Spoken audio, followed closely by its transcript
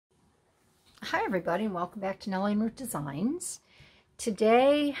Hi everybody, and welcome back to Nellie and Ruth Designs.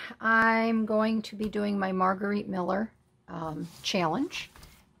 Today I'm going to be doing my Margarete Miller challenge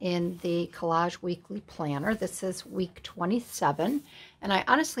in the Collage Weekly Planner. This is week 27, and I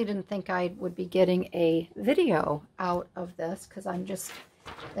honestly didn't think I would be getting a video out of this because I'm just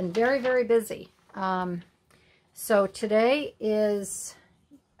been very busy. So today is,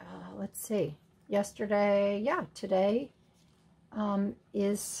 let's see, today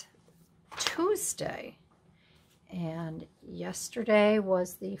is Tuesday, and yesterday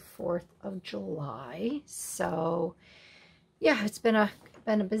was the 4th of July, so yeah, it's been a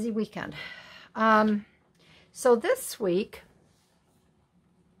busy weekend. So this week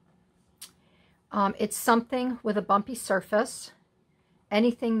it's something with a bumpy surface,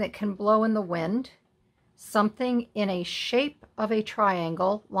 anything that can blow in the wind, something in a shape of a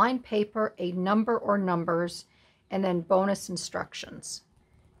triangle, lined paper, a number or numbers, and then bonus instructions.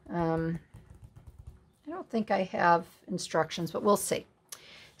 I don't think I have instructions, but we'll see.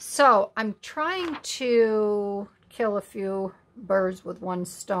 So I'm trying to kill a few birds with one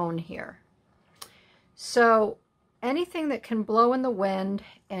stone here. So anything that can blow in the wind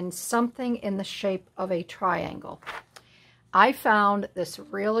and something in the shape of a triangle. I found this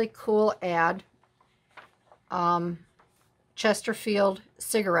really cool ad, Chesterfield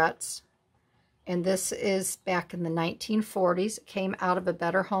cigarettes. And this is back in the 1940s. It came out of a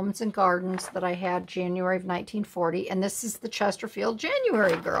Better Homes and Gardens that I had January of 1940. And this is the Chesterfield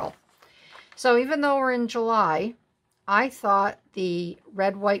January Girl. So even though we're in July, I thought the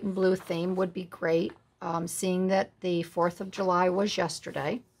red, white, and blue theme would be great, seeing that the 4th of July was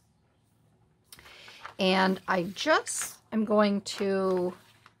yesterday. And I'm going to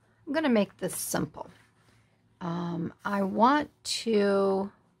make this simple. I want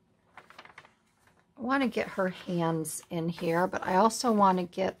to get her hands in here, but I also want to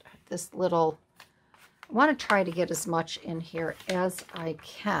get this little, I want to try to get as much in here as I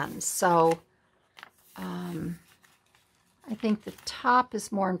can. So I think the top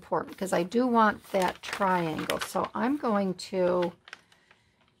is more important because I do want that triangle. So I'm going to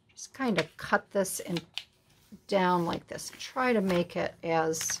just kind of cut this down like this and try to make it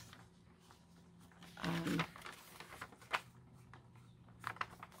as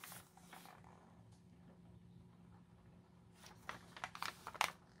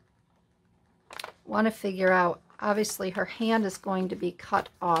want to figure out, obviously her hand is going to be cut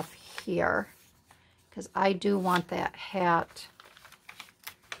off here because I do want that hat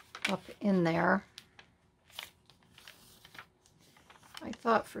up in there. I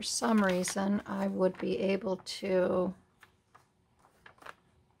thought for some reason I would be able to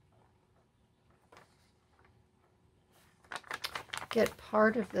get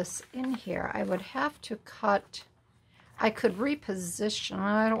part of this in here. I would have to cut, I could reposition,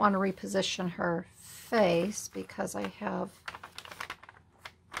 I don't want to reposition her face because I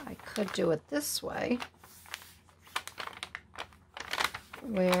could do it this way,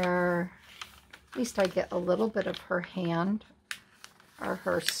 where at least I get a little bit of her hand or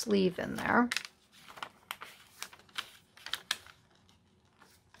her sleeve in there.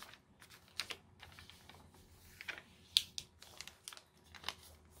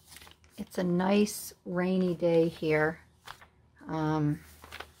 It's a nice rainy day here.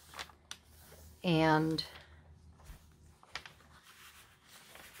 And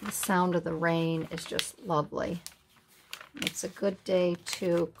the sound of the rain is just lovely. It's a good day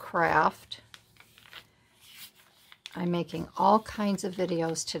to craft. I'm making all kinds of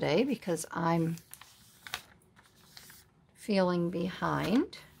videos today because I'm feeling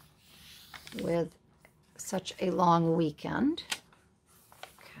behind with such a long weekend.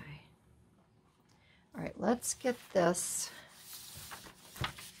 Okay. All right, let's get this.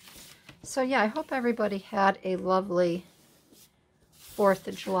 So yeah, I hope everybody had a lovely 4th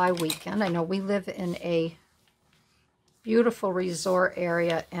of July weekend. I know we live in a beautiful resort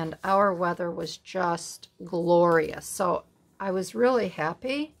area and our weather was just glorious. So I was really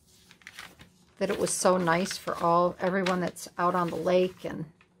happy that it was so nice for everyone that's out on the lake and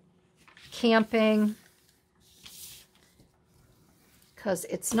camping, because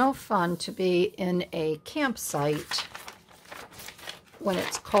it's no fun to be in a campsite when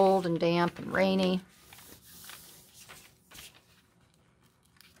it's cold and damp and rainy.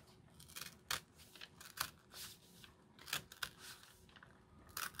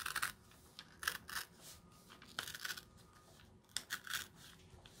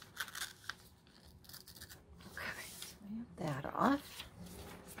 Okay, so we have that off.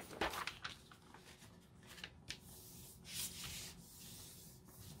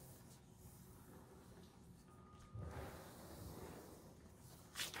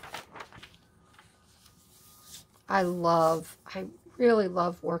 I really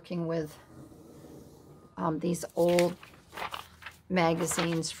love working with these old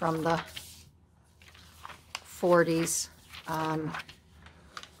magazines from the 40s. I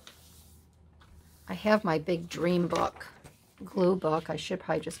have my big dream book, glue book. I should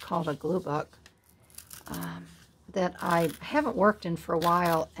probably just call it a glue book, that I haven't worked in for a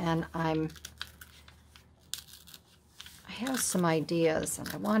while, and I have some ideas, and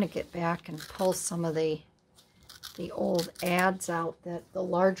I want to get back and pull some of the old ads out, the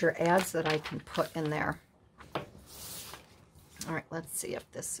larger ads that I can put in there. All right, let's see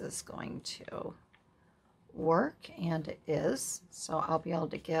if this is going to work, and it is. So I'll be able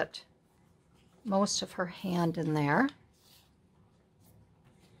to get most of her hand in there.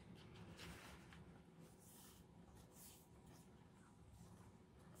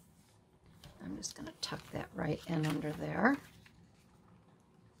 I'm just going to tuck that right in under there.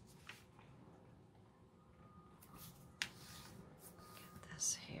 Get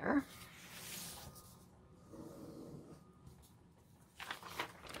this here.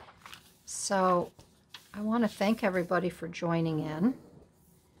 So I want to thank everybody for joining in.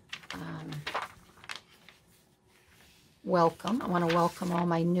 Welcome. I want to welcome all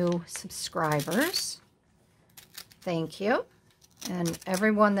my new subscribers. Thank you. And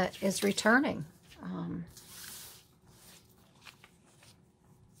everyone that is returning.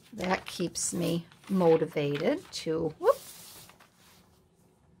 That keeps me motivated to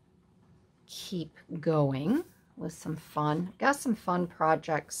keep going with some fun. Got some fun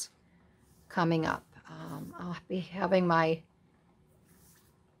projects coming up. I'll be having my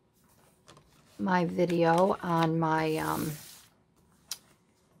video on my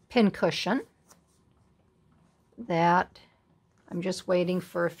pin cushion that I'm just waiting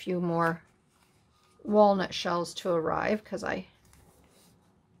for a few more walnut shells to arrive, because I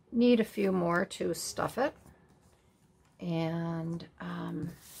need a few more to stuff it. And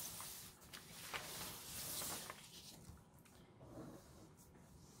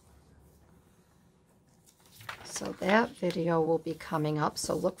so that video will be coming up,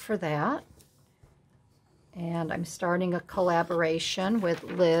 so look for that. And I'm starting a collaboration with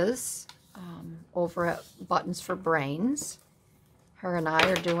Liz over at Buttons for Brains. Her and I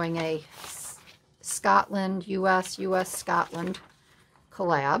are doing a Scotland, US, Scotland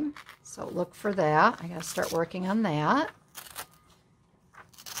collab. So look for that. I gotta start working on that.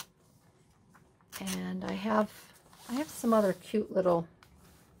 And I have some other cute little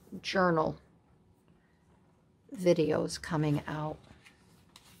journal videos coming out.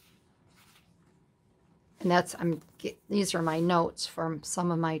 And these are my notes from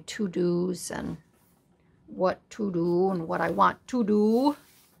some of my to-dos and what to do and what I want to do.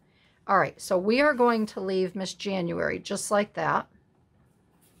 All right, so we are going to leave Miss January just like that.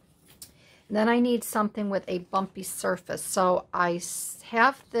 And then I need something with a bumpy surface. So I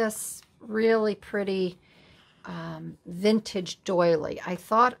have this really pretty vintage doily. I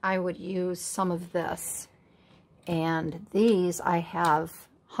thought I would use some of this. And these I have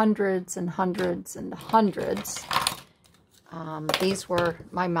hundreds and hundreds and hundreds. These were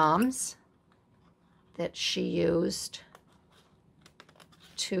my mom's that she used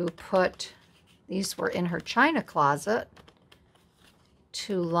to put, these were in her china closet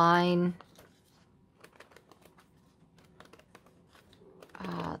to line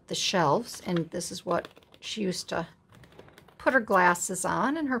the shelves. And this is what she used to put her glasses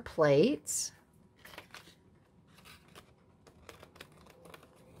on and her plates.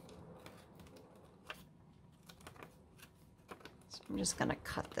 I'm just going to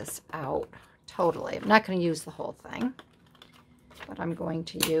cut this out totally. I'm not going to use the whole thing, but I'm going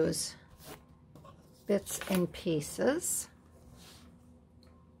to use bits and pieces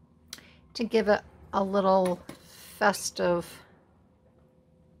to give it a little festive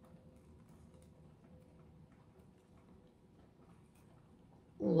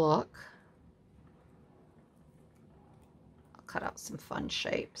look. I'll cut out some fun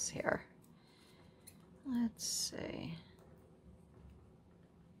shapes here. Let's see.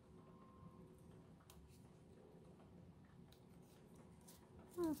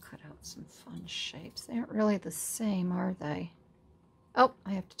 I'll cut out some fun shapes. They aren't really the same, are they? Oh,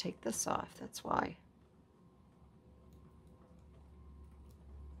 I have to take this off. That's why.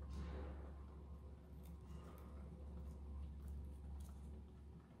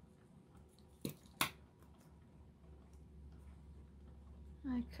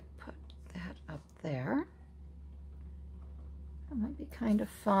 I could put that up there. That might be kind of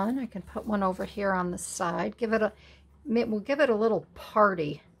fun. I can put one over here on the side. We'll give it a little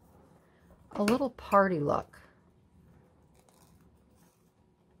party look.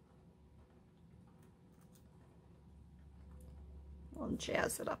 We'll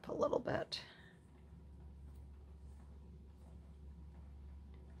jazz it up a little bit.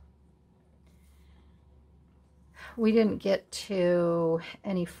 We didn't get to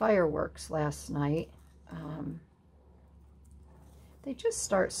any fireworks last night. They just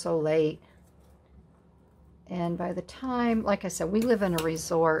start so late. And by the time, like I said, we live in a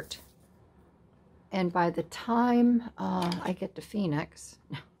resort. And by the time I get to Phoenix,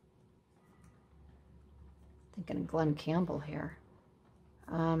 thinking of Glenn Campbell here.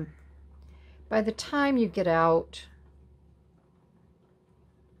 By the time you get out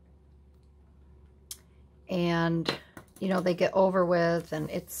and, you know, they get over with and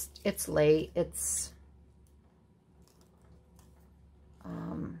it's late,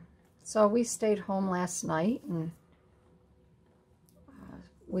 so we stayed home last night and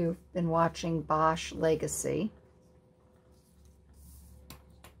we've been watching Bosch Legacy.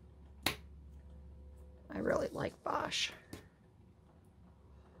 I really like Bosch.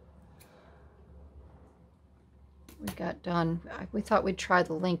 We got done. We thought we'd try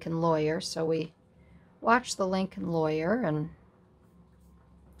the Lincoln Lawyer, so we watched the Lincoln Lawyer, and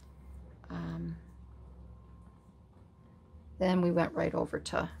then we went right over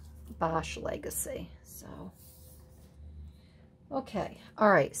to Bosch Legacy. So, okay. All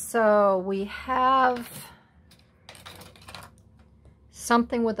right. So we have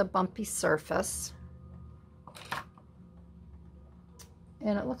something with a bumpy surface.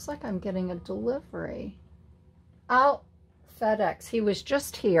 And it looks like I'm getting a delivery. Oh, FedEx. He was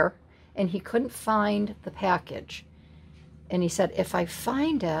just here and he couldn't find the package. And he said, if I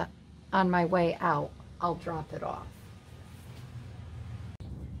find it on my way out, I'll drop it off.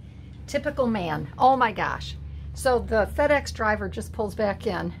 Typical man. Oh my gosh. So the FedEx driver just pulls back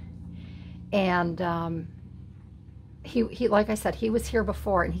in, and he like I said, he was here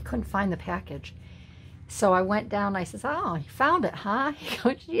before and he couldn't find the package. So I went down, I says, oh, you found it, huh? He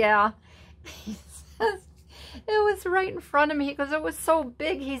goes, yeah. He says, it was right in front of me. He goes, it was so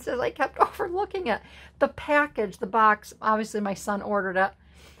big. He says, I kept overlooking it. The package, the box, obviously my son ordered it.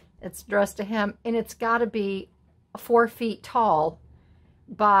 It's addressed to him, and it's got to be 4 feet tall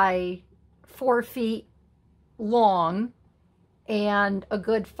by 4 feet long and a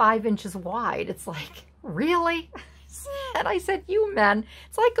good 5 inches wide. It's like, really? And I said, you men,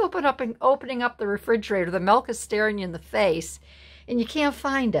 it's like opening up the refrigerator. The milk is staring you in the face and you can't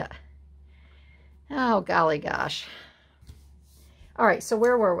find it. Oh, golly gosh. All right, so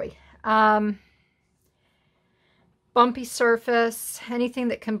where were we? Bumpy surface, anything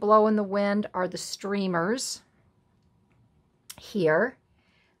that can blow in the wind are the streamers here.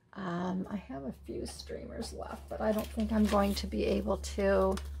 I have a few streamers left, but I don't think I'm going to be able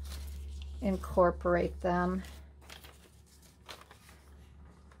to incorporate them.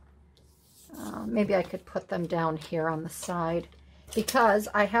 Maybe I could put them down here on the side because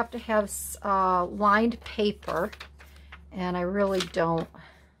I have to have lined paper, and I really don't.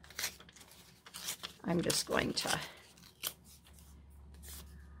 I'm just going to,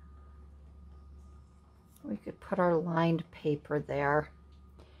 we could put our lined paper there,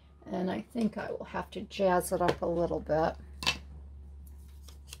 and I think I will have to jazz it up a little bit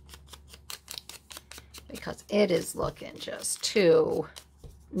because it is looking just too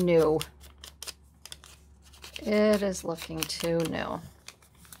new. It is looking too new. I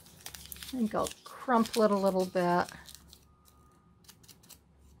think I'll crumple it a little bit.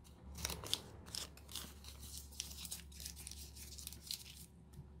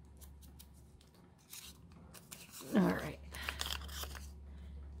 All right.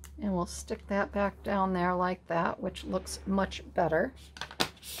 And we'll stick that back down there like that, which looks much better.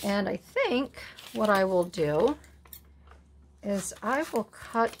 And I think what I will do is I will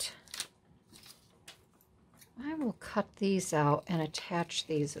cut these out and attach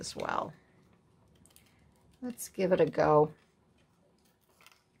these as well. Let's give it a go.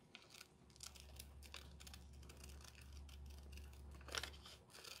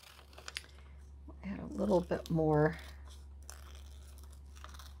 Add a little bit more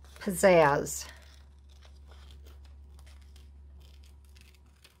pizzazz.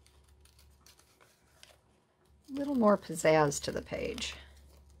 A little more pizzazz to the page.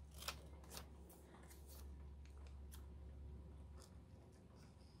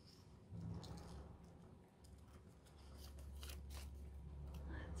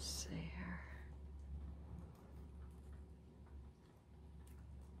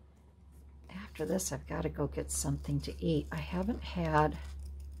 After this, I've got to go get something to eat. I had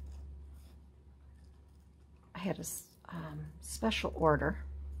a special order.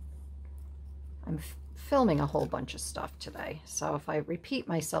 I'm filming a whole bunch of stuff today, so if I repeat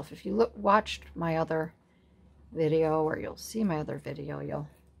myself, if you watched my other video, or you'll see my other video,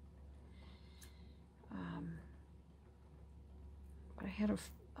 but I had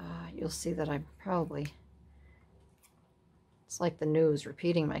you'll see that I'm probably, it's like the news,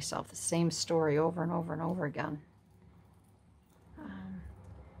 repeating myself, the same story over and over and over again.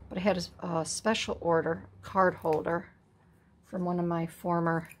 But I had a special order card holder from one of my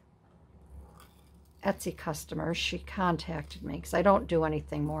former Etsy customers. She contacted me because I don't do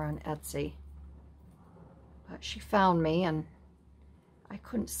anything more on Etsy. But she found me, and I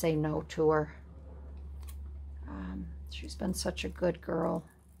couldn't say no to her. She's been such a good girl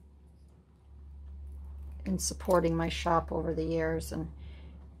in supporting my shop over the years, and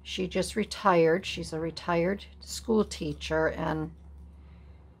she just retired. She's a retired school teacher, and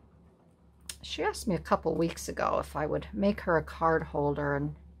she asked me a couple weeks ago if I would make her a card holder,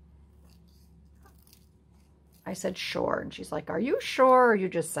 and I said sure. And she's like, "Are you sure, or are you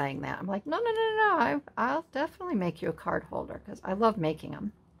just saying that?" I'm like, no, I'll definitely make you a card holder because I love making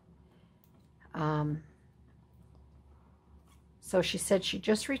them. So she said she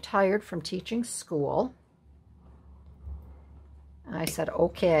just retired from teaching school. I said,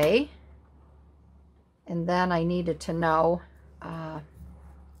 okay. And then I needed to know, I'm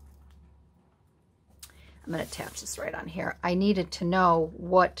going to attach this right on here. I needed to know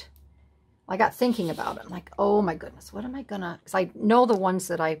what, I got thinking about it. I'm like, oh my goodness, what am I going to, because I know the ones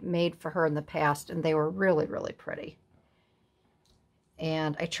that I made for her in the past, and they were really, really pretty.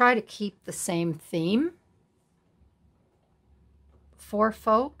 And I try to keep the same theme for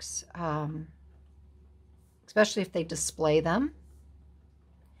folks, especially if they display them.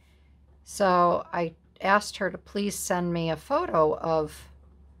 So I asked her to please send me a photo of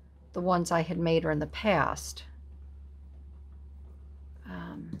the ones I had made her in the past.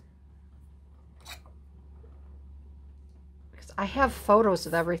 Because I have photos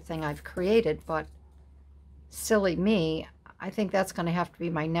of everything I've created, but silly me, I think that's going to have to be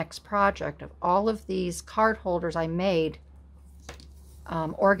my next project, of all of these card holders I made.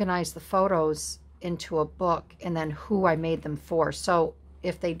 Organize the photos into a book, and then who I made them for. So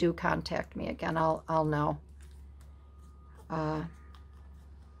if they do contact me again, I'll know. And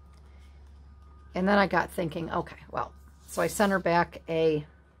then I got thinking, okay, well, so I sent her back a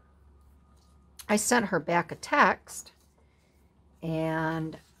text,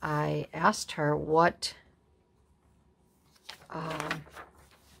 and I asked her what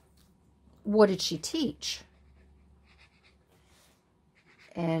did she teach?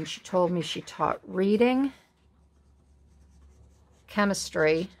 And she told me she taught reading,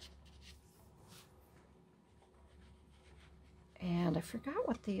 chemistry, and I forgot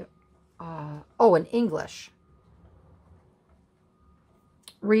what the, and English.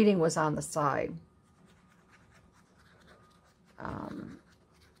 Reading was on the side.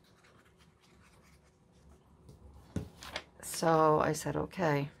 So I said,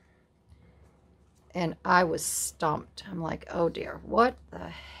 okay. And I was stumped. I'm like, oh dear, what the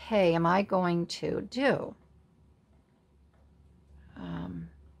hey am I going to do?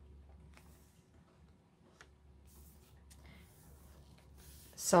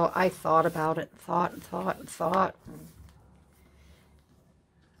 So I thought about it, thought.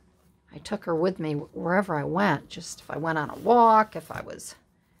 I took her with me wherever I went, just if I went on a walk, if I was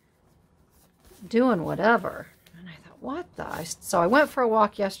doing whatever. And I thought, what the? So I went for a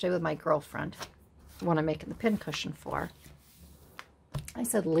walk yesterday with my girlfriend, the one I'm making the pincushion for. I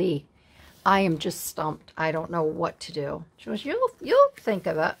said, Lee, I am just stumped. I don't know what to do. She goes, you'll think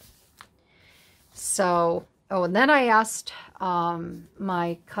of it. So, and then I asked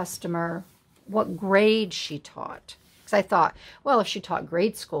my customer what grade she taught. Because I thought, well, if she taught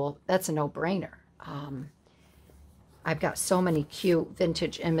grade school, that's a no-brainer. I've got so many cute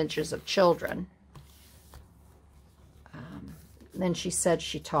vintage images of children. Then she said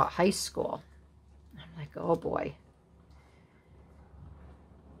she taught high school. I'm like, oh boy.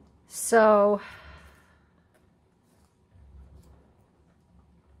 So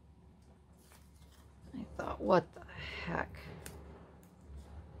I thought, what the heck?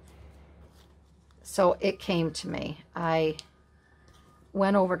 So it came to me. I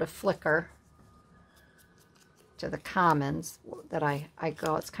went over to Flickr, to the Commons that I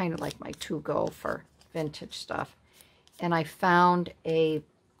go. It's kind of like my to-go for vintage stuff. And I found a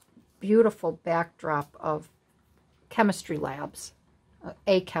beautiful backdrop of chemistry labs,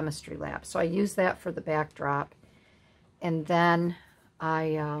 a chemistry lab. So I used that for the backdrop. And then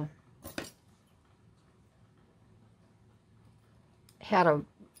I had a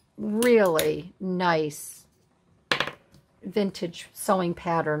really nice vintage sewing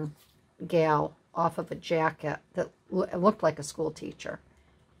pattern gal off of a jacket that looked like a school teacher.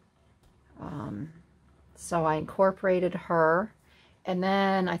 So I incorporated her. And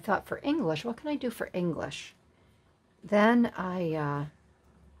then I thought, for English, what can I do for English? Then I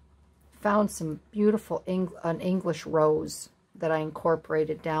found some beautiful an English rose that I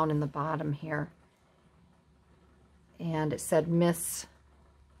incorporated down in the bottom here. And it said Miss,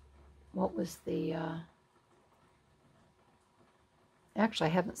 what was the,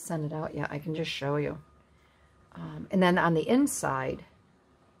 actually I haven't sent it out yet. I can just show you. And then on the inside,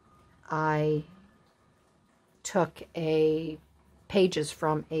 I took pages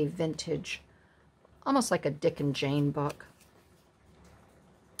from a vintage, almost like a Dick and Jane book.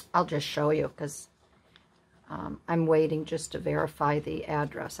 I'll just show you because I'm waiting just to verify the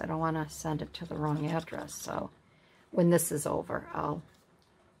address. I don't want to send it to the wrong address. So when this is over,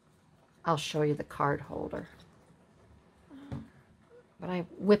 I'll show you the card holder. But I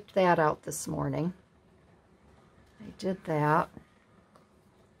whipped that out this morning. I did that.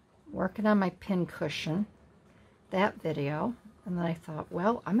 Working on my pin cushion. That video. And then I thought,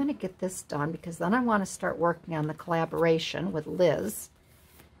 well, I'm going to get this done because then I want to start working on the collaboration with Liz.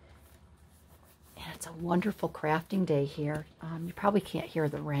 And it's a wonderful crafting day here. You probably can't hear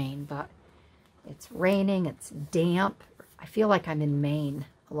the rain, but it's raining, it's damp. I feel like I'm in Maine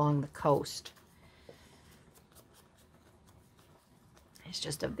along the coast. It's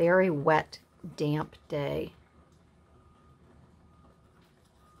just a very wet, damp day.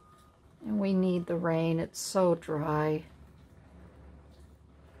 And we need the rain. It's so dry.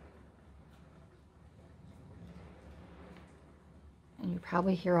 And you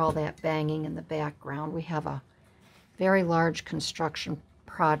probably hear all that banging in the background. We have a very large construction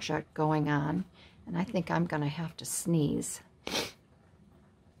project going on, and I think I'm going to have to sneeze.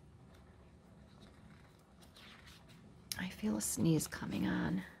 I feel a sneeze coming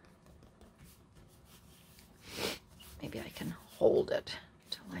on. Maybe I can hold it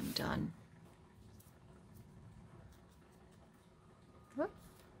till I'm done. Whoop.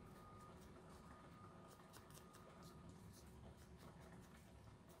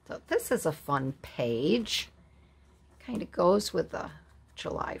 So this is a fun page. Kind of goes with the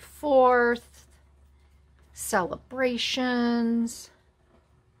July 4th celebrations.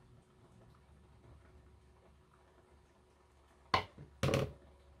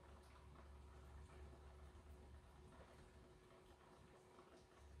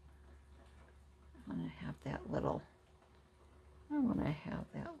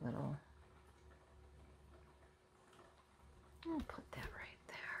 I'll put that right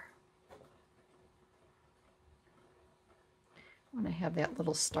there. I want to have that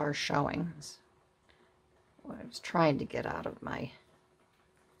little star showing. That's what I was trying to get out of my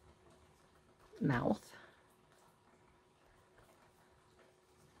mouth.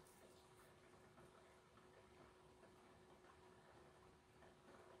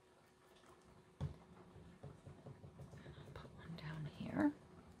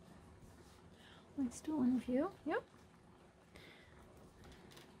 Am I still in view? Yep.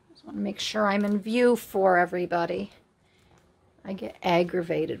 Just want to make sure I'm in view for everybody. I get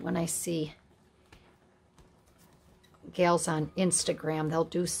aggravated when I see gals on Instagram. They'll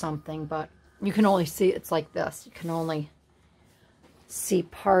do something, but you can only see, it's like this. You can only see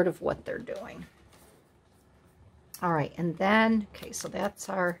part of what they're doing. All right, and then, okay, so that's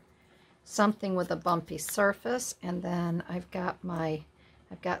our something with a bumpy surface, and then I've got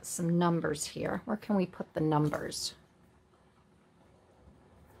some numbers here. Where can we put the numbers?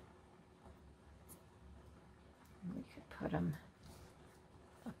 We could put them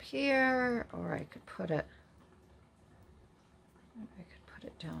up here, or I could put it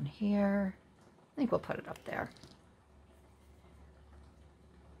down here. I think we'll put it up there.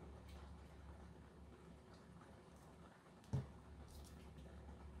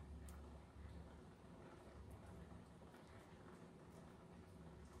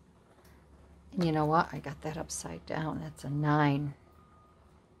 And you know what? I got that upside down. That's a 9.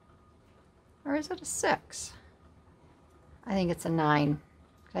 Or is it a 6? I think it's a 9.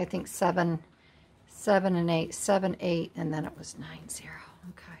 I think 7 and 8, 7, 8, and then it was 9, 0.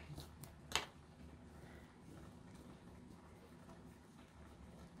 Okay.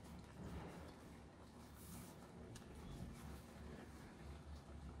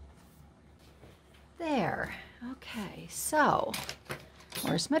 There. Okay, so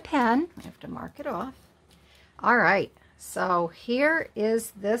where's my pen? I have to mark it off. All right, so here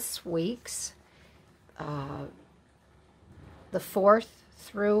is this week's, the 4th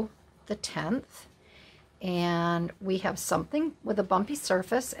through the 10th. And we have something with a bumpy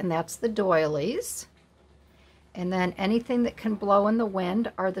surface, and that's the doilies. And then anything that can blow in the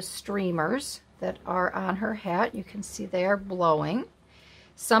wind are the streamers that are on her hat. You can see they are blowing.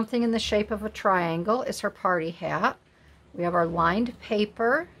 Something in the shape of a triangle is her party hat. We have our lined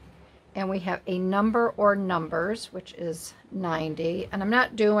paper, and we have a number or numbers, which is 90. And I'm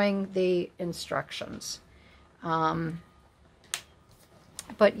not doing the instructions.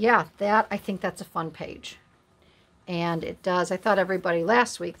 But yeah, I think that's a fun page. And it does. I thought everybody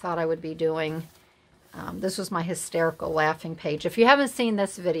last week thought I would be doing, this was my hysterical laughing page. If you haven't seen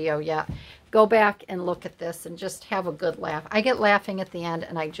this video yet, go back and look at this and just have a good laugh. I get laughing at the end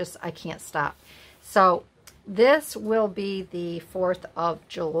and I can't stop. So this will be the 4th of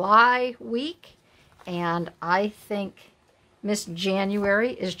July week. And I think Miss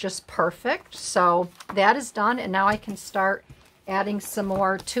January is just perfect. So that is done. And now I can start adding some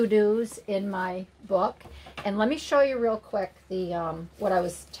more to-dos in my book. And let me show you real quick the what I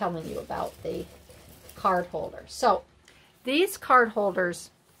was telling you about, the card holder. So these card holders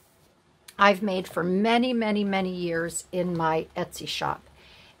I've made for many, many, many years in my Etsy shop.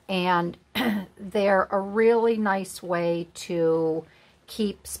 And they're a really nice way to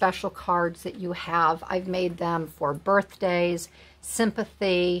keep special cards that you have. I've made them for birthdays,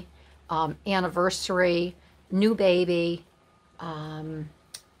 sympathy, anniversary, new baby,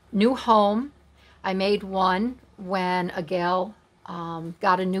 new home. I made one when a gal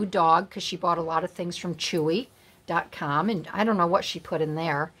got a new dog because she bought a lot of things from Chewy.com, and I don't know what she put in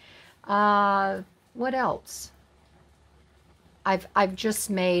there. What else? I've just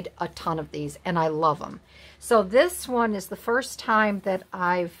made a ton of these, and I love them. So this one is the first time that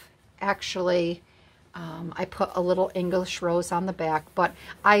I've actually I put a little English rose on the back, but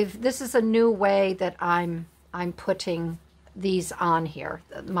this is a new way that I'm putting these on here,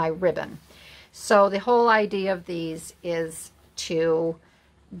 my ribbon. So the whole idea of these is to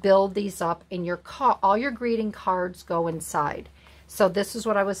build these up in your all your greeting cards go inside. So this is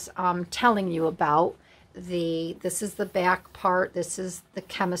what I was telling you about. This is the back part. This is the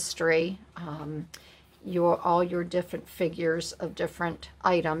chemistry. All your different figures of different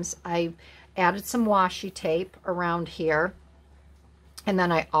items. I added some washi tape around here, and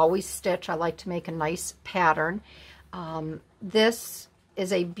then I always stitch. I like to make a nice pattern. This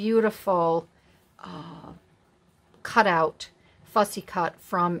is a beautiful cutout, fussy cut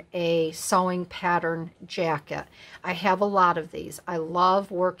from a sewing pattern jacket. I have a lot of these. I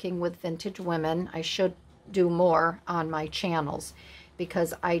love working with vintage women. I should do more on my channels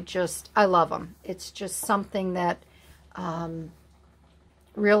because I love them. It's just something that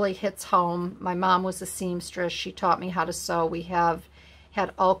really hits home. My mom was a seamstress. She taught me how to sew. We have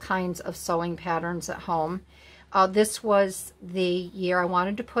had all kinds of sewing patterns at home. This was the year I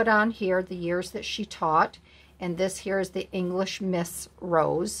wanted to put on here, the years that she taught. And this here is the English Miss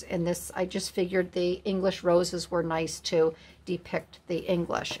Rose. And this, I just figured the English roses were nice to depict the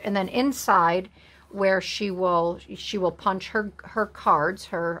English. And then inside, where she will punch her cards,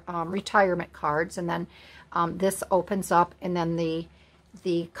 her retirement cards, and then this opens up, and then the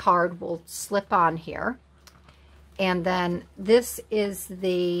card will slip on here. And then this is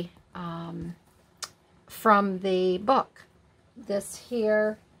the from the book. This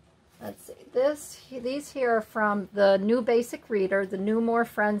here, let's see, these here are from the New Basic Reader, the New More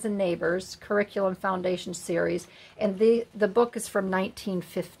Friends and Neighbors Curriculum Foundation series, and the book is from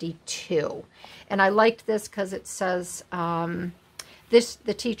 1952. And I liked this because it says,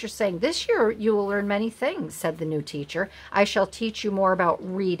 the teacher saying, "This year you will learn many things," said the new teacher. "I shall teach you more about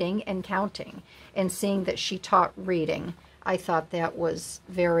reading and counting." And seeing that she taught reading, I thought that was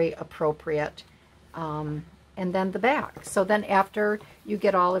very appropriate. And then the back. So then after you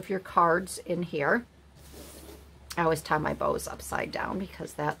get all of your cards in here, I always tie my bows upside down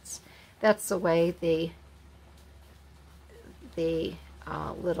because that's the way the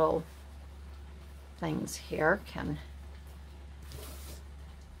little things here can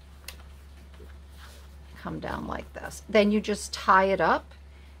come down like this. Then you just tie it up,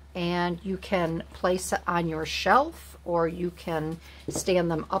 and you can place it on your shelf, or you can stand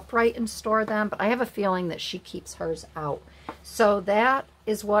them upright and store them. But I have a feeling that she keeps hers out. So that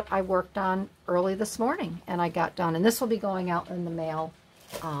is what I worked on early this morning, and I got done. And this will be going out in the mail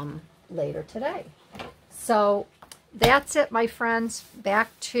later today. So that's it, my friends.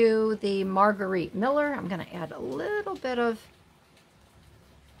 Back to the Margarete Miller. I'm going to add a little bit of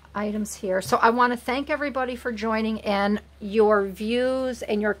items here. So I want to thank everybody for joining in. Your views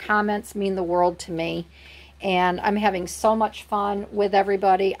and your comments mean the world to me, and I'm having so much fun with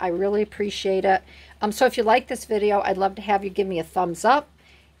everybody. I really appreciate it. So if you like this video, I'd love to have you give me a thumbs up,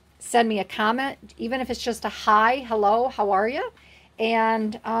 send me a comment, even if it's just a hi, hello, how are you?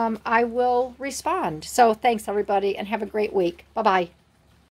 And I will respond. So thanks everybody, and have a great week. Bye-bye.